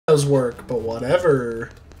those work, but whatever.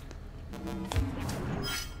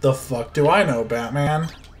 The fuck do I know, Batman?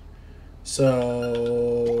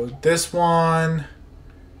 So this one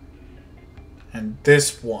and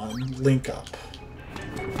this one link up.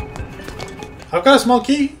 I've got a small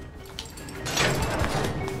key.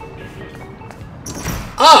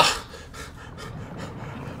 Ah!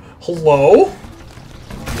 Hello?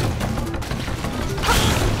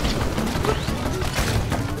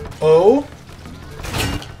 Oh?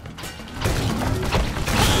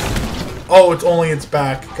 Oh, it's only its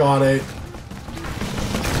back. Got it.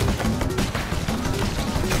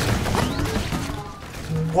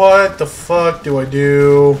 What the fuck do I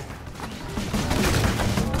do?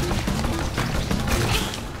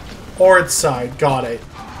 Or its side. Got it.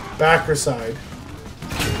 Back or side?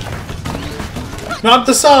 Not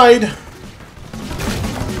the side!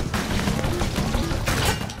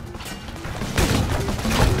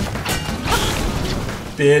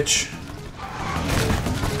 Bitch.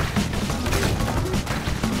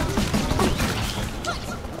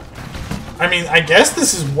 I mean, I guess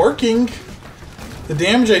this is working. The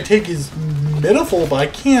damage I take is pitiful, but I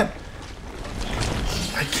can't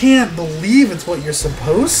believe it's what you're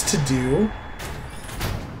supposed to do.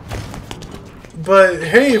 But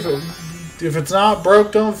hey, if it's not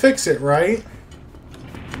broke, don't fix it, right?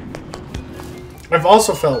 I've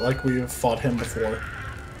also felt like we've fought him before.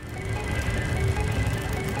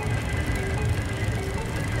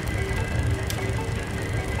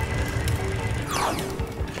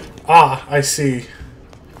 Ah, I see.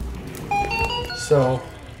 So...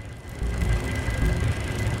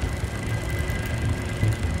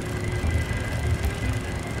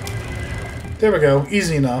 there we go.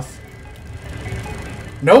 Easy enough.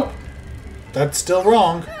 Nope. That's still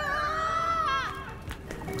wrong.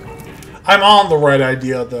 I'm on the right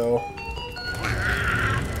idea, though.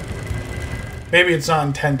 Maybe it's not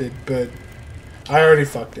intended, but I already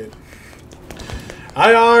fucked it.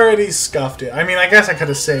 I already scuffed it. I mean, I guess I could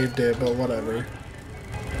have saved it, but whatever.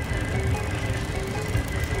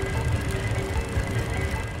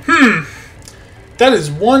 That is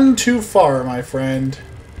one too far, my friend.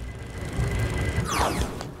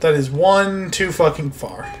 That is one too fucking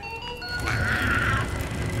far.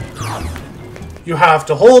 You have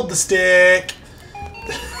to hold the stick.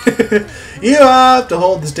 You have to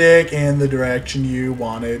hold the stick in the direction you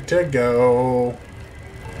want it to go.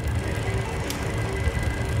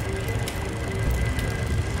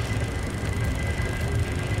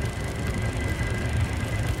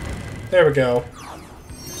 There we go.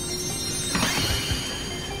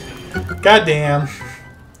 Goddamn.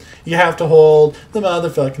 You have to hold the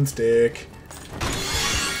motherfucking stick.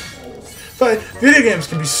 But video games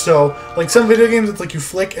can be so... like, some video games, it's like you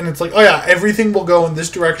flick and it's like, oh yeah, everything will go in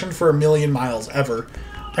this direction for 1,000,000 miles, ever.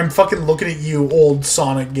 I'm fucking looking at you, old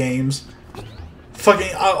Sonic games.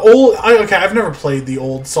 Fucking, okay, I've never played the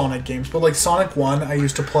old Sonic games, but like Sonic 1, I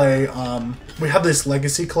used to play, we had this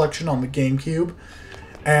Legacy collection on the GameCube,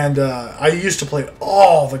 and I used to play it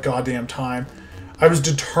all the goddamn time. I was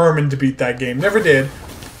determined to beat that game. Never did.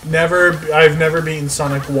 I've never beaten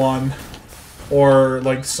Sonic 1 or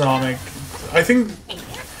like Sonic. I think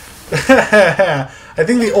I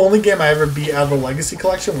think the only game I ever beat out of the Legacy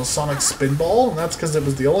collection was Sonic Spinball, and that's because it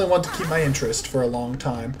was the only one to keep my interest for a long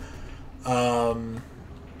time.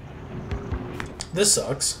 This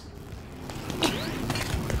sucks.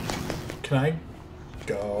 Can I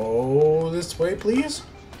go this way, please?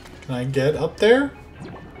 Can I get up there?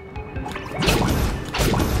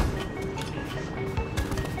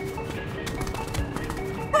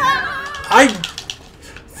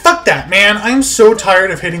 Fuck that, man. I'm so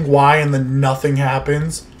tired of hitting Y and then nothing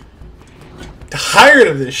happens. Tired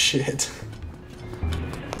of this shit.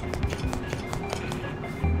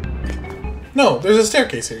 No, there's a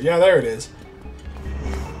staircase here. Yeah, there it is.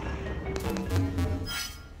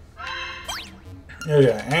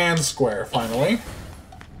 Okay, and square, finally.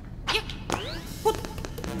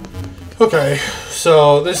 Okay,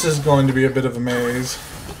 so this is going to be a bit of a maze.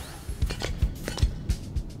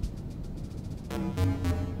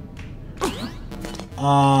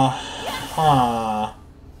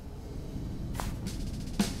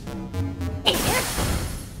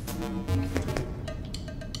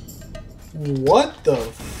 What the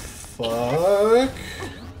fuck?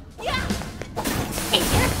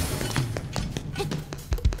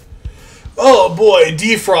 Oh boy,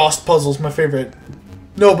 defrost puzzles, my favorite.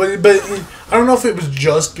 No, but I don't know if it was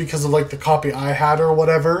just because of like the copy I had or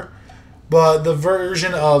whatever, but the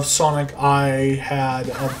version of Sonic I had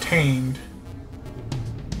obtained.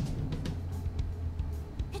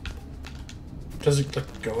 Does it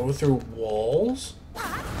like go through walls?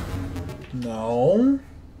 No.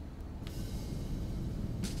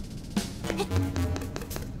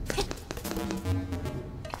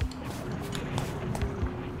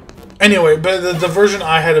 Anyway, but the version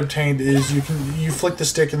I had obtained is you flick the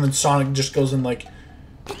stick and then Sonic just goes in like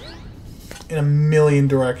in a million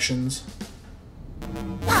directions.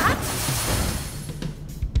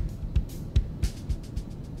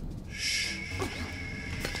 Sure.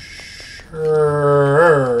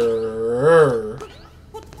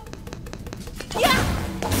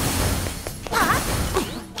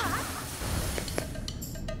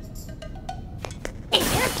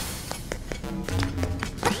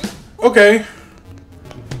 Okay.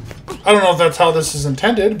 I don't know if that's how this is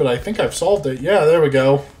intended, but I think I've solved it. Yeah, there we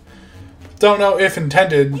go. Don't know if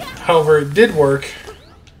intended, however, it did work.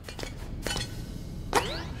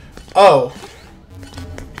 Oh.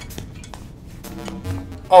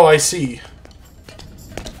 Oh, I see.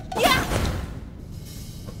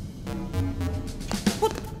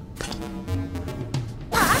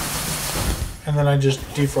 And then I just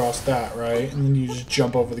defrost that, right? And then you just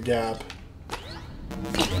jump over the gap.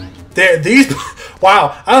 These...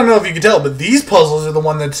 Wow, I don't know if you can tell, but these puzzles are the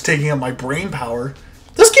one that's taking up my brain power.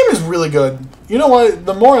 This game is really good. You know what?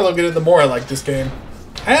 The more I look at it, the more I like this game.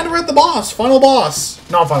 And we're at the boss. Final boss.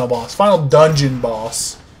 Not final boss. Final dungeon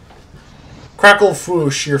boss. Crackle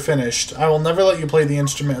Foosh, you're finished. I will never let you play the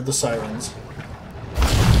instrument of the sirens.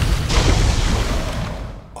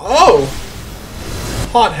 Oh!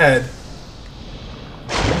 Hothead.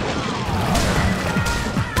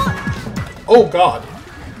 Oh, God.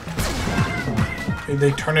 Did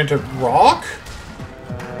they turn into rock?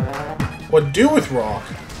 What do with rock?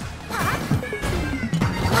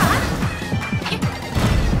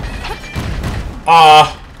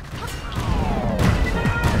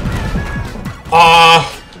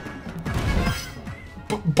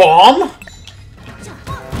 Bomb?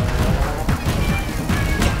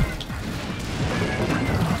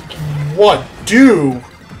 What do?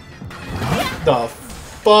 The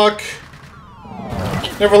fuck?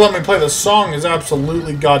 Never let me play the song is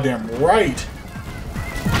absolutely goddamn right.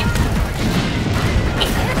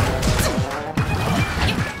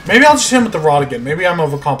 Maybe I'll just hit him with the rod again. Maybe I'm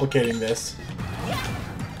overcomplicating this.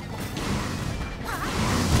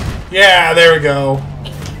 Yeah, there we go.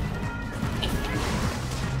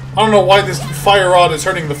 I don't know why this fire rod is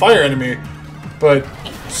hurting the fire enemy, but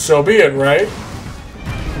so be it, right?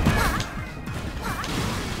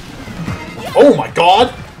 Oh my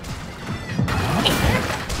god!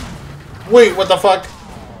 Wait, what the fuck?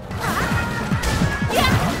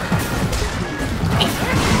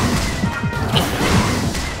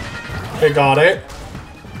 They got it.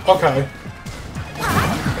 Okay.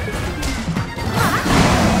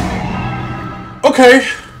 Okay.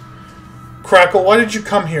 Crackle, why did you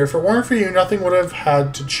come here? If it weren't for you, nothing would have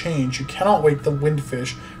had to change. You cannot wake the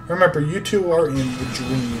windfish. Remember, you two are in the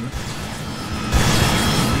dream.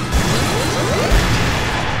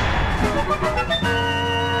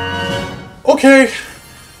 Okay.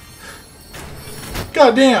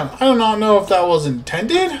 God damn, I do not know if that was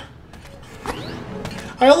intended.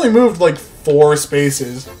 I only moved like 4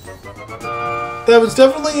 spaces. That was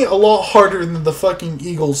definitely a lot harder than the fucking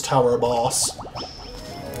Eagles Tower boss.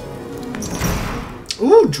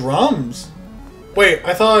 Ooh, drums. Wait,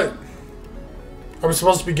 I thought I was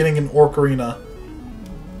supposed to be getting an ocarina.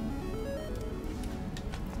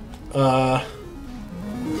 Oh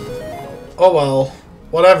well.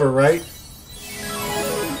 Whatever, right?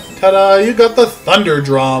 Ta-da, you got the thunder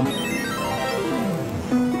drum.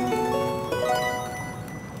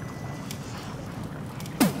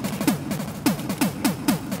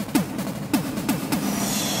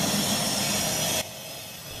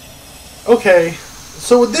 Okay,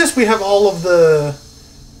 so with this we have all of the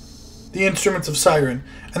instruments of Siren,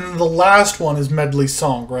 and then the last one is Medley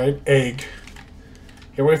Song, right? Egg.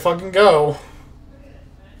 Here we fucking go.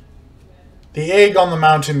 The egg on the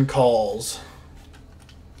mountain calls.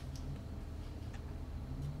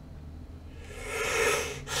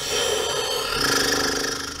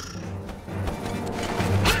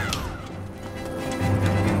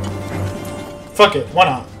 Fuck it, why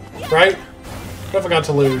not? Right? What have I got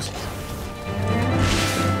to lose?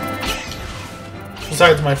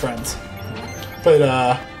 Besides my friends.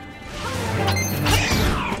 But,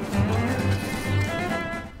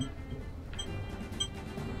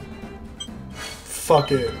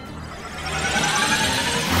 fuck it.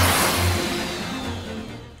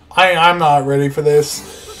 I'm not ready for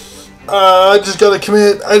this. I just gotta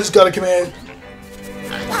commit. I just gotta commit.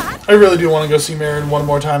 I really do want to go see Marin one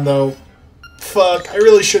more time, though. Fuck, I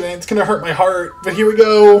really shouldn't. It's gonna hurt my heart. But here we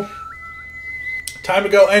go. Time to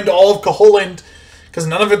go end all of Koholint. Because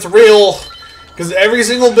none of it's real. Because every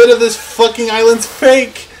single bit of this fucking island's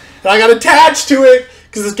fake. And I got attached to it.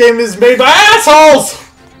 Because this game is made by assholes!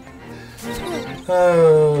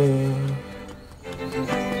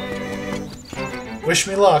 Wish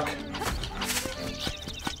me luck.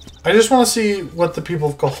 I just want to see what the people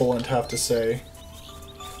of Koholint have to say.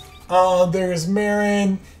 Oh, there's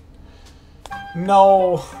Marin.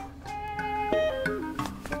 No.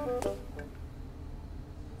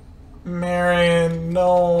 Marin,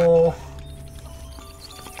 no.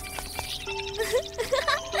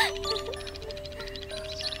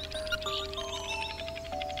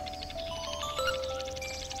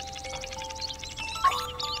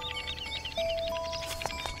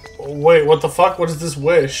 Wait, what the fuck? What is this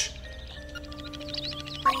wish?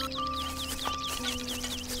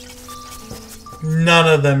 None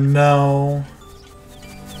of them know.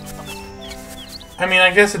 I mean,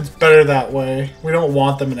 I guess it's better that way. We don't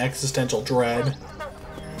want them in existential dread.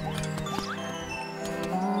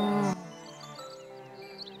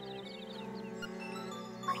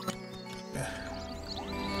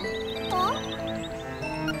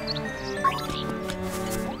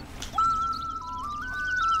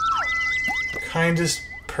 Kindest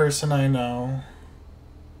person I know.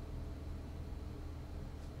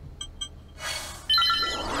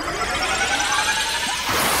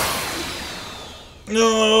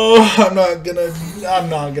 No, I'm not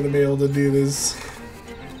gonna be able to do this.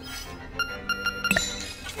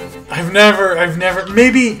 I've never,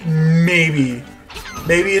 maybe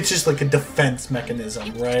it's just like a defense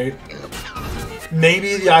mechanism, right?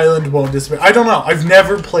 Maybe the island won't disappear. I don't know. I've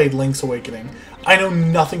never played Link's Awakening. I know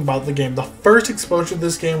nothing about the game. The first exposure to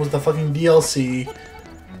this game was the fucking DLC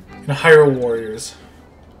in Hyrule Warriors.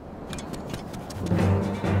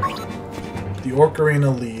 The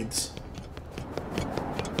Ocarina leads.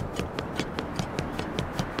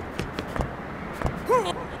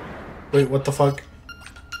 Wait, what the fuck?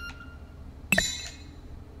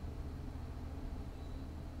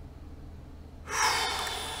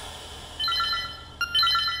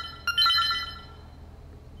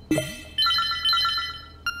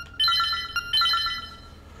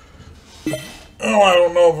 Oh, I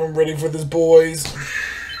don't know if I'm ready for this, boys.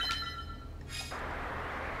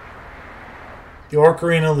 The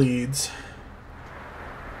Ocarina leads.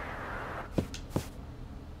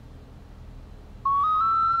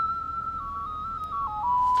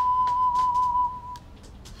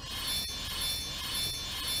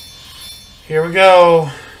 Here we go.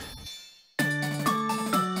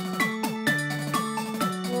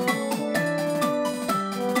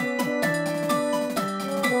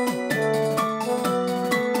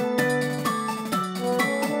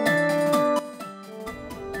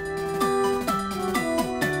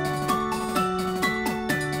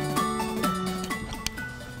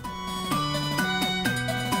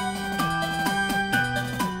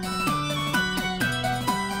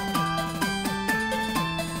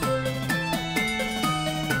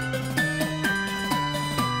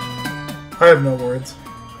 I have no words.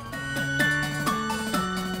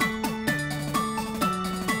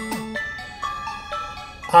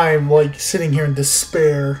 I'm like sitting here in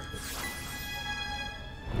despair.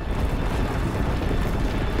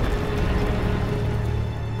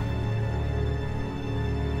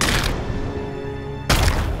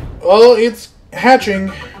 Oh, it's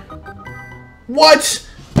hatching. What?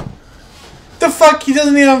 The fuck? He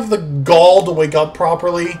doesn't even have the gall to wake up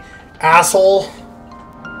properly, asshole.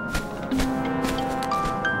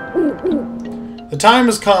 The time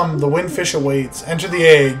has come. The windfish awaits. Enter the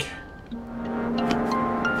egg.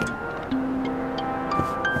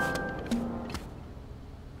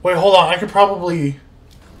 Wait, hold on. I could probably...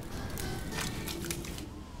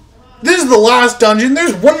 This is the last dungeon.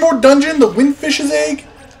 There's one more dungeon. The windfish's egg.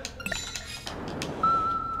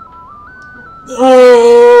 Oh,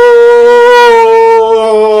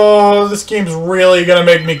 this game's really gonna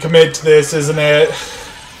make me commit to this, isn't it?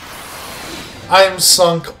 I am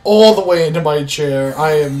sunk all the way into my chair.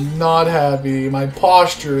 I am not happy. My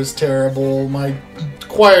posture is terrible. My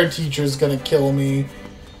choir teacher is gonna kill me.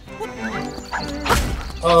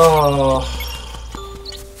 Oh.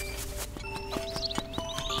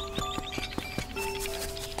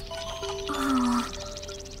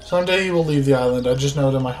 Someday you will leave the island. I just know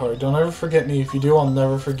it in my heart. Don't ever forget me. If you do, I'll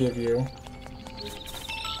never forgive you.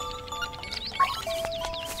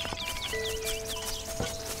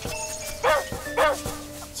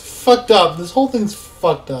 Fucked up. This whole thing's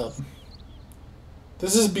fucked up.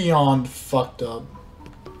 This is beyond fucked up.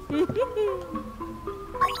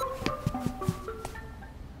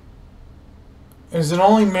 Is it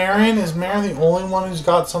only Marin? Is Marin the only one who's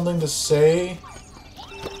got something to say?